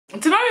I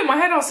don't know, in my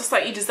head I was just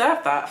like, you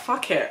deserve that,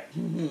 fuck it.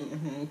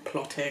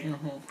 Plotting.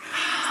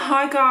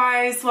 Hi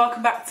guys,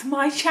 welcome back to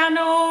my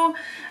channel.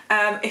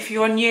 If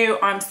you're new,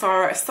 I'm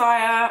Sara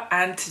Asiya,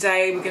 and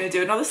today we're going to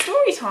do another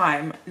story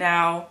time.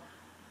 Now,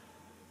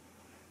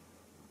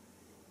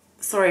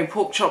 sorry,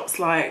 pork chop's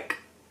like,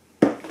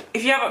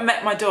 if you haven't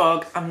met my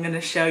dog, I'm going to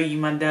show you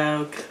my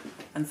dog.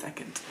 1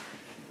 second.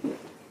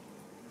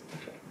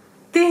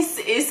 This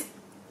is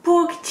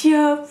pork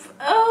chop.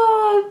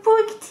 Oh,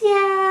 pork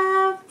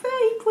chop.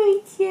 Hi,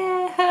 pork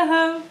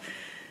chop.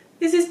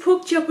 This is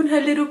pork chop and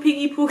her little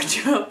piggy pork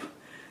chop.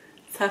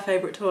 It's her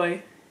favourite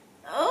toy.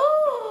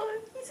 Oh,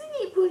 isn't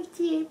it pork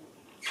chop?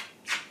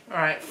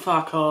 Alright,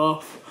 fuck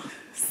off.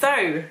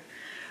 So,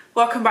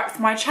 welcome back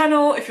to my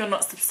channel. If you're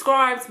not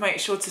subscribed, make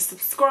sure to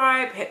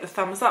subscribe, hit the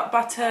thumbs up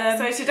button.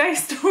 So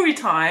today's story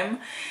time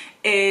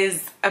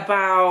is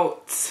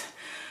about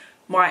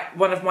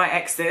one of my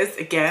exes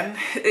again.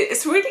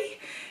 It's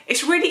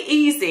really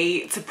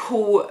easy to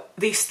pull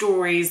these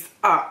stories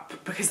up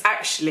because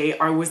actually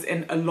I was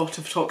in a lot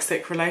of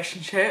toxic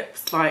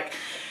relationships, like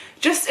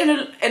just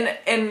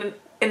in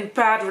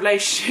bad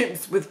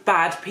relationships with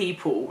bad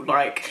people,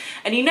 like,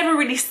 and you never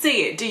really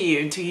see it, do you,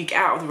 until you get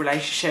out of the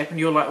relationship and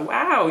you're like,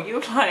 wow,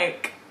 you're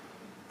like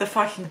the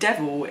fucking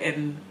devil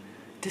in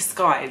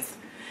disguise.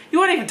 You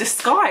weren't even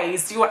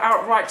disguised, you were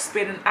outright just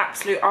being an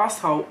absolute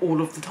asshole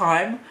all of the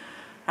time.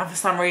 And for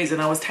some reason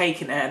I was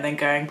taking it and then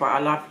going, but I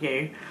love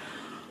you.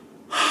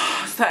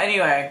 So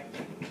anyway,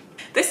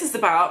 this is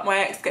about my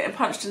ex getting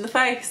punched in the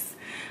face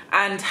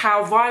and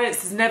how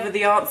violence is never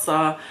the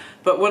answer.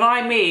 But when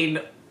I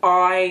mean,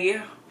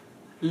 I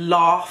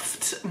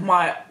laughed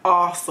my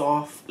ass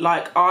off.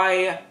 Like,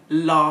 I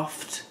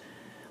laughed.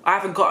 I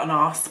haven't got an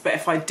ass, but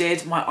if I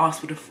did, my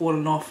ass would have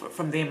fallen off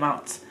from the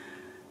amount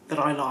that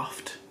I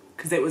laughed,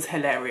 because it was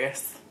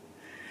hilarious.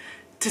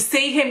 To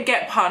see him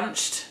get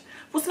punched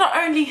was not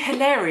only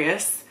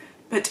hilarious,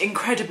 but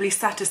incredibly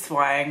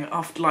satisfying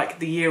after like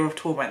the year of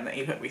torment that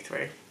he put me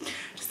through.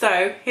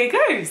 So here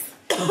goes.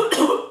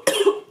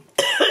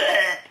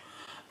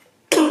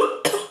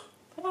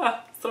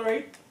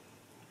 Sorry.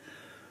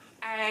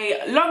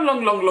 A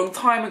long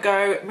time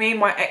ago, me and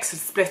my ex had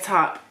split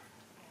up.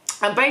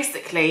 And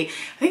basically,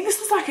 I think this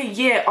was like a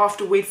year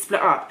after we'd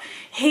split up.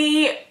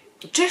 He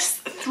just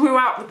threw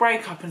out the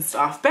breakup and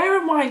stuff.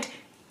 Bear in mind,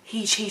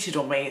 he cheated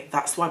on me.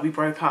 That's why we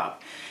broke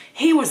up.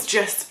 He was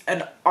just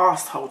an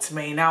asshole to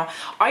me. Now,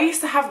 I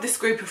used to have this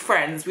group of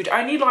friends. We'd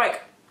only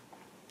like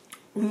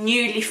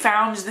newly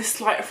found this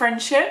slight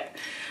friendship,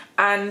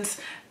 and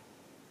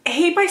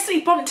he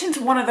basically bumped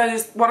into one of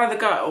the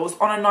girls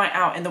on a night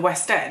out in the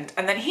West End,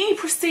 and then he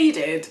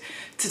proceeded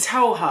to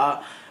tell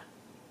her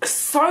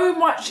so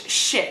much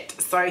shit.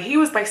 So he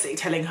was basically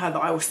telling her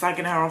that I was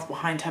slagging her off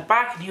behind her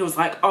back, and he was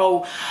like,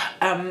 oh,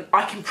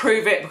 I can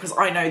prove it because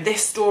I know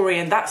this story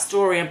and that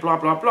story and blah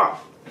blah blah.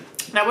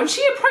 Now, when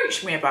she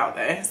approached me about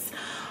this,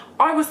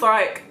 I was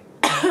like,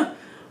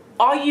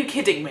 are you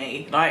kidding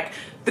me? Like,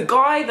 the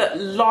guy that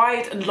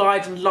lied and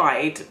lied and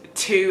lied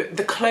to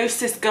the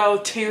closest girl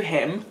to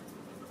him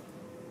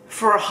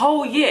for a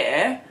whole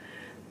year,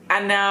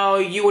 and now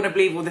you want to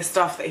believe all this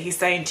stuff that he's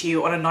saying to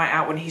you on a night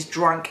out when he's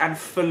drunk and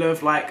full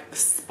of like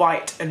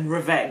spite and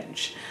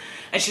revenge.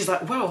 And she's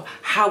like, well,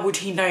 how would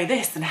he know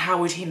this and how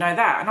would he know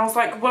that? And I was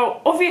like,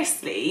 well,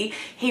 obviously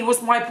he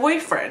was my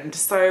boyfriend,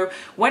 so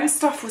when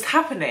stuff was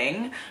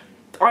happening,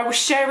 I was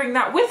sharing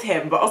that with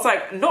him. But I was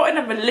like, not in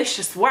a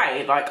malicious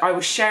way, like I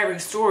was sharing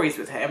stories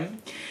with him.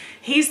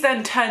 He's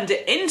then turned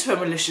it into a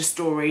malicious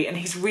story and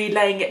he's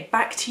relaying it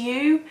back to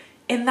you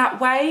in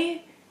that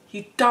way,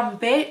 you dumb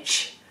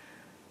bitch.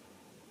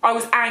 I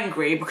was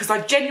angry because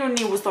I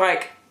genuinely was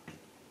like,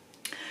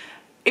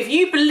 if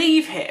you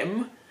believe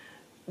him,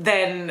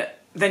 then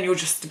you're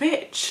just a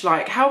bitch.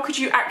 Like, how could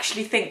you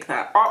actually think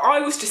that? I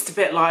was just a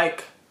bit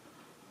like,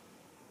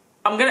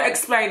 I'm going to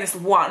explain this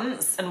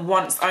once and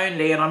once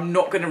only, and I'm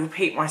not going to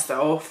repeat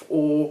myself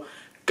or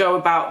go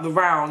about the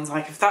rounds.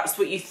 Like, if that's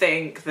what you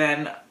think,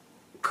 then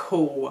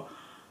cool.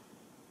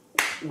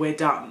 We're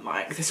done.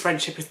 Like, this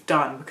friendship is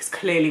done because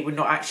clearly we're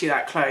not actually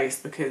that close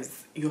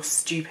because you're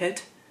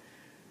stupid.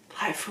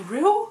 Like, for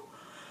real?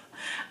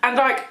 And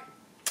like,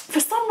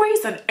 for some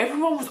reason,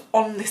 everyone was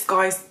on this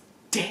guy's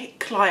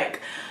dick. Like,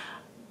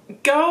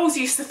 girls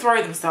used to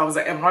throw themselves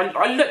at him.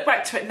 I look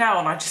back to it now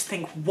and I just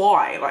think,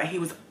 why? Like, he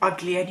was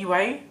ugly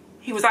anyway.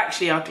 He was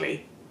actually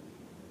ugly.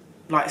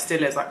 Like,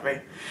 still is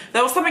ugly.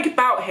 There was something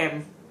about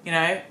him, you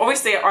know.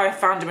 Obviously, I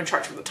found him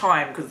attractive at the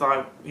time because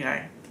you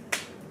know,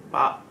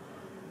 but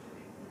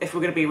if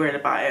we're going to be real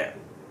about it,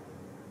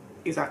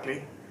 he's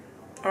ugly.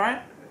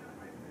 Alright?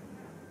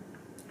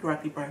 You're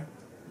ugly, bro.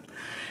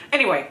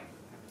 Anyway,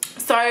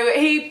 so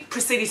he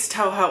proceeded to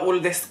tell her all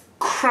of this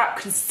crap,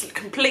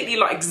 completely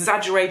like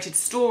exaggerated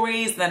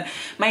stories, and then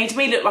made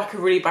me look like a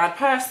really bad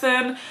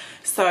person.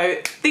 So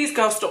these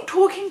girls stopped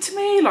talking to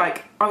me.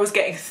 Like, I was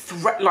getting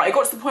like, it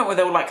got to the point where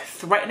they were like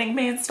threatening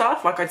me and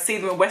stuff. Like, I'd see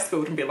them in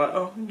Westfield and be like,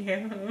 oh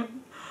yeah.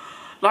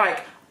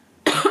 Like,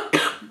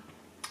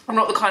 I'm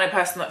not the kind of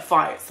person that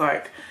fights.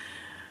 Like,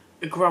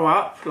 grow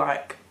up.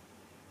 Like,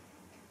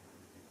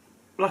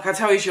 like, I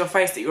tell you to your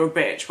face that you're a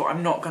bitch, but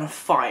I'm not gonna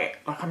fight.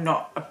 Like, I'm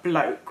not a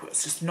bloke.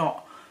 It's just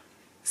not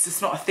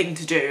a thing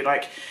to do.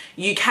 Like,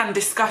 you can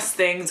discuss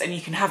things and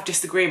you can have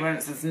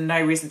disagreements. There's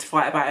no reason to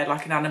fight about it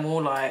like an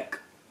animal. Like,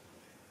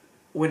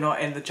 we're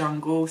not in the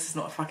jungle. This is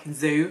not a fucking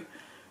zoo.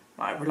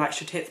 Like, relax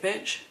your tits,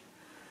 bitch.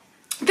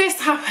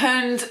 This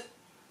happened.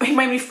 He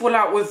made me fall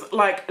out with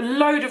like a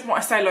load of, what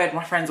I say load of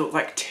my friends, or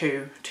like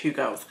two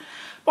girls.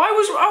 But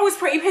I was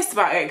pretty pissed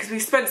about it because we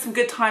spent some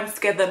good times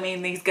together, me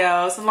and these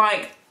girls, and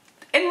like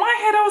in my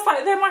head I was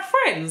like, they're my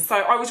friends. So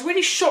I was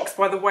really shocked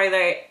by the way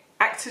they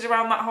acted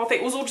around that whole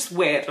thing. It was all just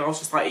weird, and I was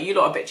just like, you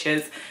lot are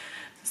bitches,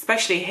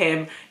 especially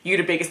him, you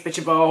the biggest bitch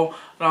of all.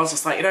 And I was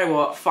just like, you know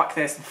what, fuck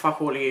this and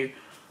fuck all of you.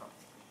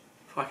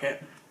 Fuck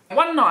it.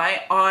 One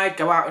night I'd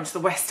go out into the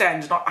West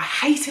End, and I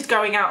hated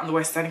going out in the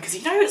West End because,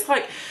 you know, it's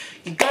like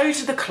you go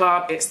to the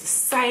club, it's the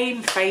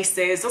same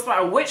faces, doesn't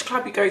matter which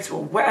club you go to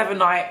or whatever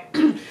night,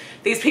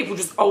 these people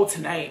just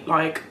alternate,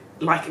 like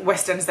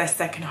West End's their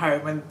second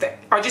home. And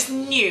I just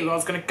knew I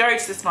was going to go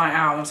to this night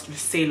out and I was going to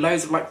see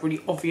loads of like really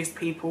obvious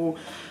people.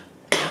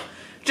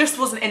 Just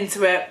wasn't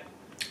into it.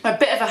 I'm a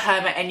bit of a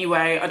hermit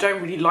anyway. I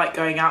don't really like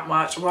going out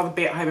much. I'd rather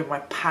be at home in my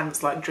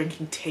pants, like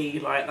drinking tea.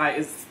 Like,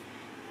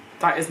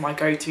 that is my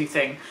go-to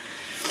thing.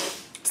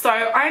 So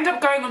I end up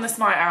going on this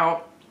night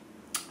out.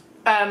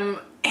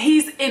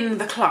 He's in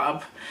the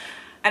club,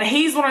 and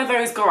he's one of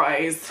those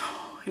guys,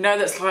 you know,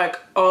 that's like,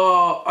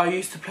 oh, I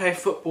used to play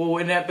football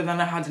in it, but then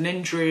I had an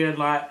injury, and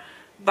like,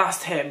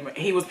 that's him.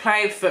 He was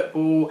playing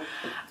football,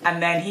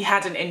 and then he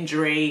had an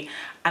injury,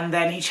 and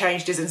then he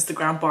changed his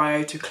Instagram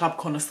bio to club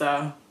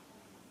connoisseur.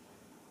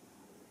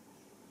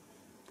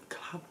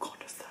 Club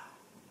connoisseur.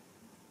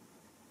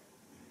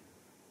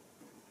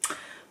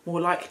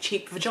 More like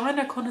cheap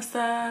vagina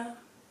connoisseur.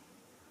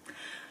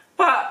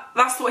 But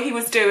that's what he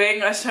was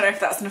doing. I just don't know if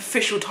that's an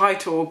official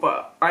title,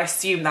 but I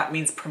assume that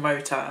means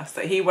promoter.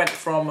 So he went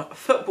from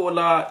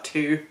footballer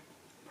to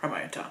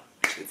promoter,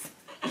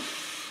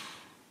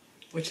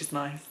 which is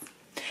nice.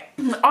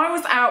 I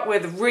was out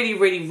with a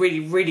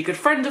really good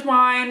friend of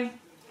mine.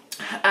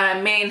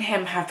 Me and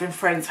him have been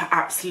friends for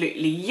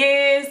absolutely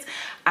years,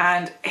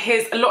 and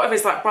a lot of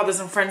his like brothers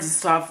and friends and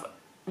stuff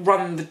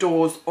run the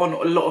doors on a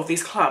lot of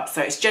these clubs.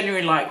 So it's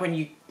generally like when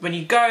you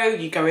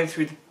go in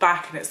through the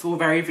back, and it's all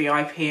very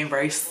VIP and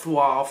very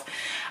suave.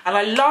 And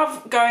I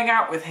love going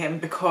out with him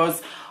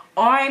because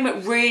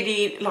I'm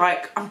really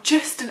like, I'm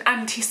just an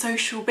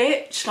antisocial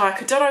bitch.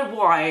 Like, I don't know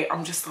why,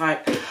 I'm just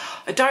like,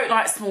 I don't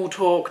like small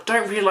talk,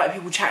 don't really like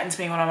people chatting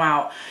to me when I'm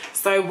out.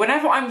 So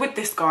whenever I'm with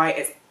this guy,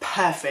 it's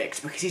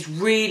perfect because he's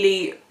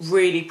really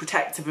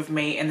protective of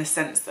me, in the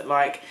sense that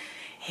like,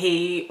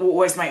 he will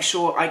always make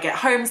sure I get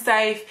home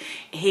safe.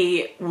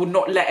 He will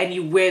not let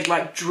any weird,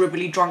 like,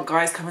 dribbly drunk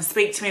guys come and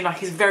speak to me. Like,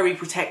 he's very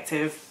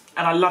protective,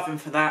 and I love him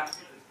for that.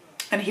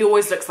 And he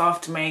always looks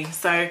after me.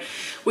 So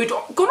we'd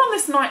gone on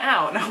this night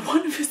out. Now,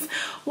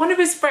 one of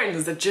his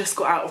friends had just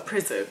got out of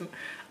prison,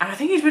 and I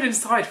think he'd been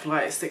inside for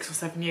like 6 or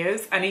 7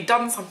 years, and he'd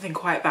done something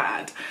quite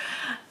bad.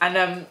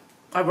 And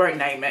I won't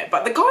name it,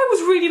 but the guy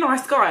was a really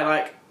nice guy.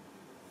 Like,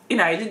 you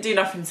know, he didn't do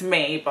nothing to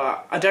me,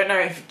 but I don't know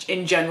if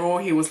in general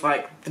he was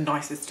like the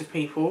nicest of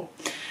people.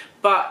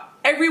 But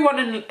everyone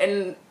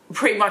in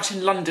pretty much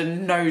in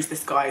London knows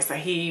this guy, so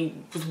he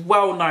was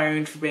well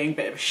known for being a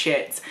bit of a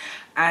shit.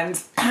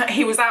 And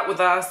he was out with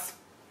us,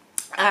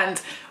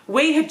 and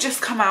we had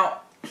just come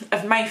out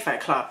of Mayfair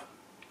Club.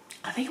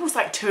 I think it was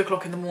like 2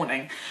 o'clock in the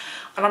morning,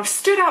 and I'm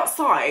stood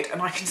outside and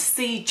I can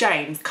see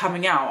James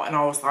coming out, and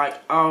I was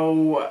like,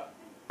 oh,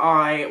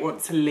 I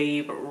want to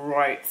leave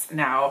right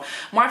now.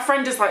 My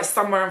friend is like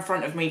somewhere in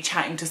front of me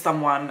chatting to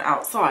someone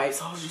outside,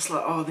 so I was just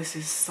like, oh, this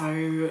is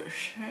so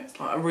shit.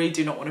 Like, I really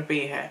do not want to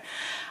be here.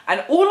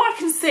 And all I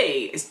can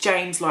see is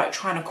James like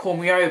trying to call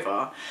me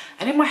over,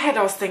 and in my head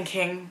I was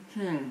thinking,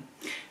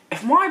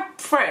 if my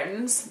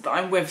friends that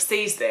I'm with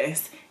sees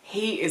this,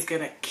 he is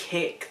gonna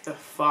kick the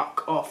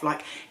fuck off.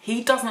 Like,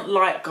 he doesn't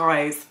like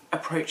guys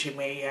approaching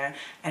me, yeah?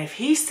 And if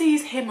he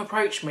sees him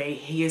approach me,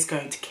 he is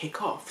going to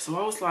kick off. So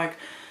I was like,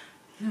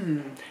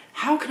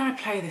 how can I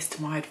play this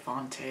to my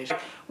advantage?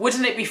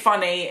 Wouldn't it be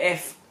funny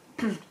if,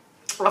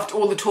 after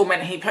all the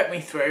torment he put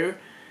me through,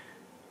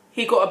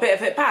 he got a bit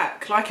of it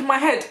back? Like, in my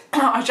head,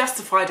 I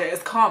justified it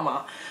as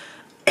karma.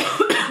 And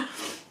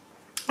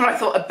I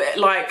thought a bit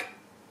like,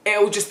 it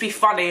would just be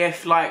funny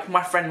if like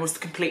my friend was to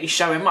completely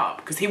show him up,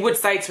 because he would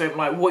say to him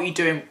like, what are you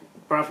doing,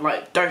 bruv?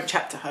 Like, don't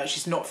chat to her,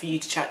 she's not for you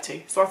to chat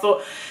to. So I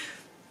thought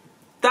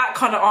that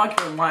kind of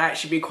argument might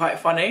actually be quite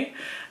funny.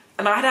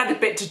 And I had a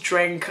bit to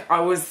drink.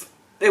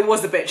 It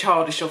was a bit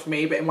childish of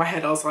me, but in my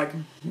head I was like,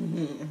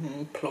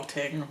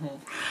 plotting.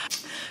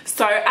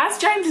 So as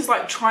James is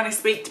like trying to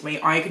speak to me,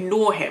 I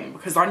ignore him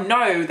because I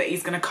know that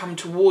he's going to come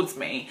towards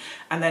me,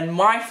 and then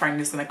my friend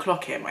is going to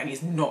clock him, and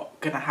he's not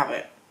going to have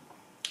it.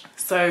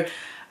 So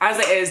as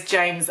it is,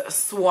 James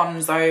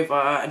swans over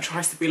and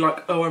tries to be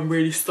like, oh, I'm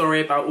really sorry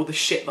about all the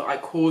shit that I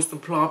caused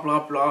and blah,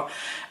 blah, blah.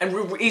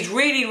 And he's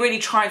really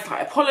trying to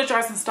like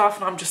apologise and stuff.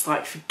 And I'm just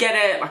like, forget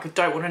it. Like, I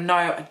don't want to know.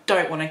 I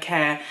don't want to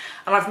care.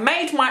 And I've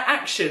made my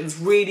actions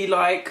really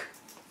like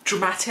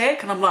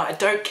dramatic, and I'm like, I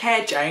don't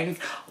care, James.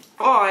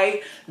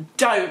 I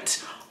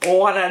don't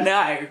want to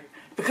know.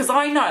 Because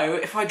I know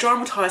if I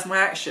dramatise my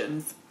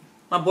actions,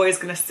 my boy's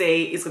going to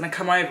see, he's going to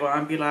come over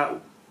and be like,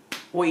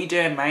 what are you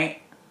doing,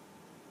 mate?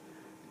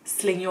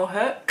 Sling your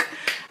hook.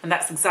 And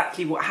that's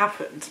exactly what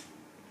happened.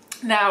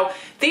 Now,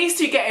 these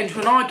two get into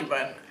an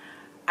argument,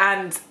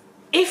 and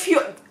if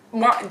you're...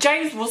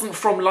 James wasn't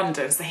from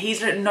London, so he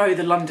didn't know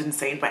the London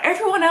scene, but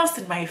everyone else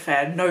in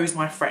Mayfair knows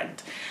my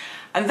friend.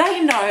 And they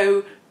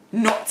know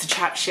not to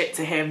chat shit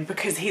to him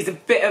because he's a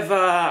bit of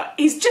a...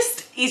 He's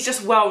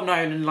just well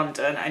known in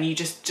London, and you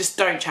just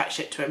don't chat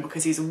shit to him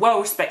because he's a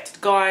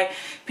well-respected guy.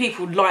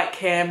 People like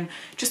him.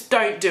 Just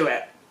don't do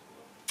it.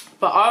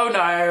 But oh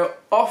no,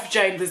 off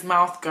James's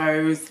mouth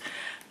goes.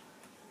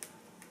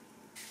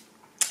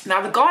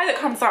 Now the guy that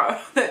comes out,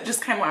 that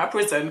just came out of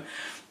prison,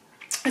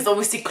 has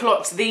obviously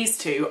clocked these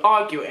two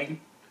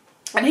arguing,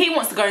 and he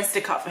wants to go and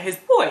stick up for his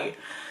boy.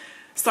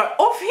 So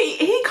off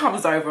he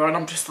comes over, and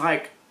I'm just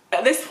like,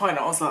 at this point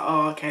I was like,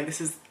 oh okay,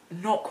 this is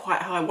not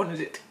quite how I wanted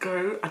it to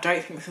go. I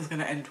don't think this is going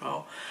to end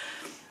well.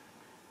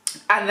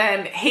 And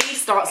then he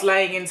starts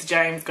laying into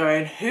James,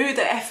 going, who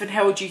the effing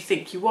hell do you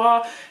think you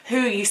are? Who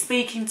are you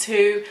speaking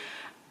to?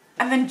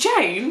 And then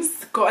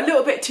James got a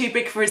little bit too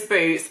big for his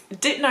boots,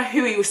 didn't know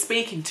who he was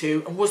speaking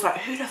to, and was like,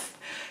 who the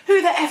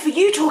F are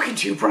you talking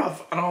to,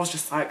 bruv? And I was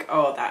just like,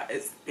 oh, that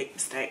is a big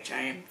mistake,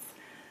 James.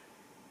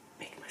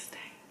 Big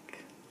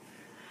mistake.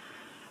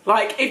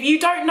 Like, if you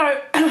don't know...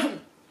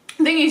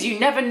 The thing is, you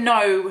never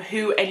know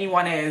who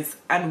anyone is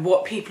and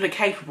what people are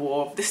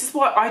capable of. This is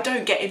why I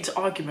don't get into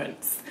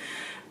arguments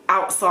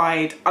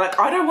outside. Like,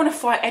 I don't want to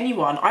fight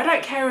anyone. I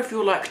don't care if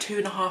you're like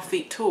 2.5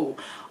 feet tall.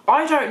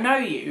 I don't know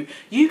you.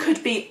 You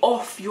could be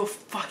off your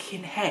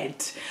fucking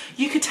head.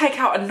 You could take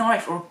out a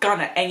knife or a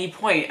gun at any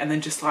point and then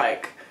just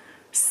like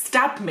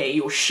stab me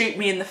or shoot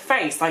me in the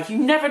face. Like, you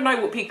never know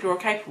what people are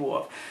capable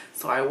of.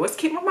 So I always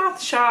keep my mouth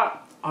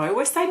shut. I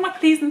always say my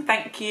please and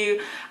thank you,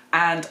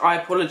 and I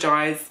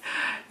apologise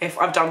if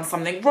I've done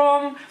something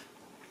wrong,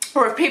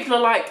 or if people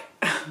are like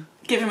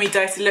giving me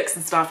dirty looks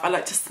and stuff. I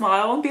like to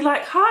smile and be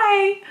like,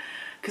 hi,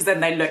 because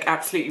then they look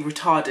absolutely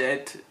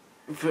retarded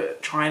for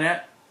trying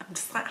it. I'm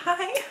just like,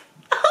 hi.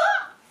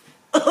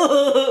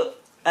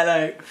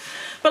 Hello.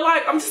 But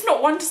like, I'm just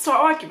not one to start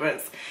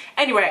arguments.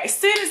 Anyway, as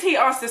soon as he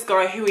asked this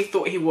guy who he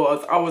thought he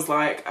was, I was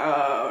like,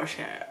 oh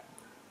shit.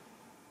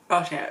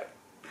 Oh shit.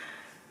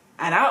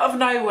 And out of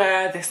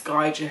nowhere, this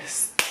guy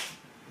just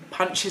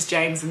punches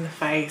James in the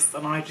face,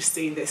 and I just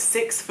see this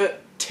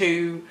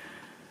 6'2"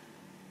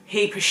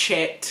 heap of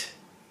shit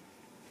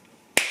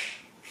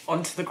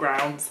onto the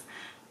ground.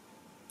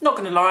 Not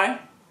gonna lie,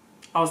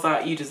 I was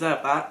like, you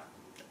deserve that.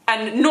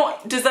 And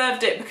not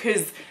deserved it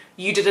because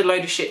you did a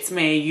load of shit to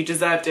me. You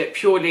deserved it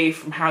purely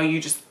from how you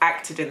just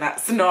acted in that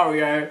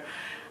scenario.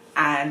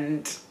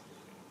 And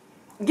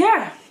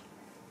yeah,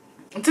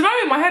 I don't know,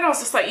 in my head I was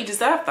just like, you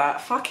deserve that,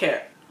 fuck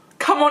it.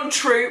 Come on,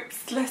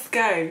 troops, let's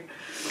go.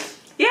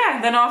 Yeah,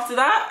 then after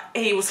that,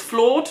 he was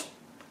floored,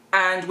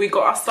 and we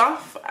got our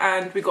stuff,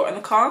 and we got in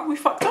the car, we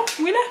fucked off,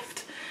 and we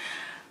left.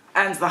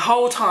 And the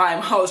whole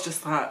time, I was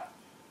just like,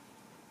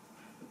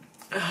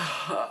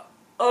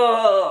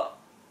 oh,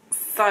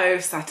 so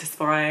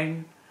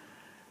satisfying.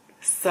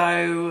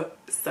 So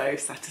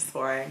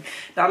satisfying.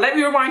 Now, let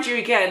me remind you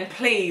again,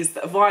 please,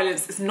 that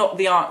violence is not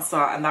the answer,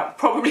 and that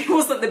probably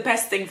wasn't the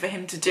best thing for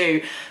him to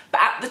do.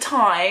 But at the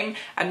time,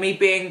 and me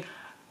being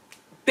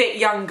bit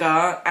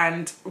younger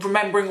and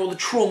remembering all the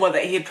trauma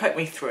that he had put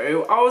me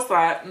through, I was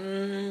like,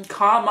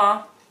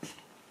 karma,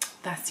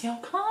 that's your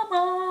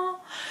karma.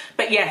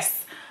 But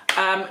yes,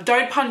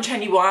 don't punch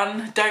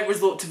anyone, don't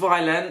resort to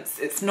violence,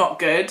 it's not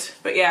good.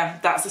 But yeah,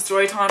 that's the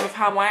story time of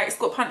how my ex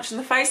got punched in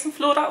the face and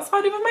floored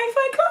outside of a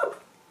Mayfair club.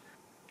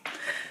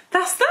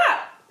 That's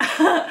that.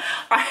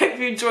 I hope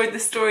you enjoyed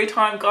this story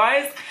time,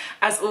 guys.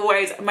 As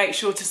always, make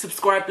sure to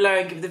subscribe below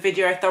and give the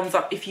video a thumbs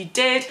up if you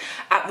did.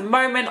 At the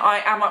moment, I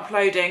am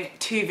uploading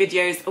 2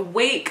 videos a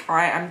week.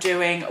 I am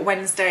doing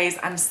Wednesdays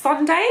and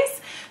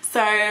Sundays.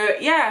 So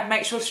yeah,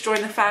 make sure to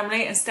join the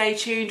family and stay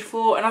tuned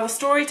for another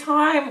story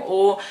time,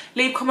 or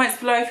leave comments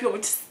below if you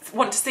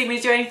want to see me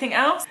do anything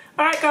else.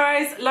 All right,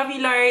 guys, love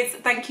you loads.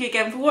 Thank you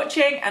again for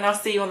watching, and I'll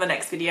see you on the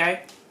next video.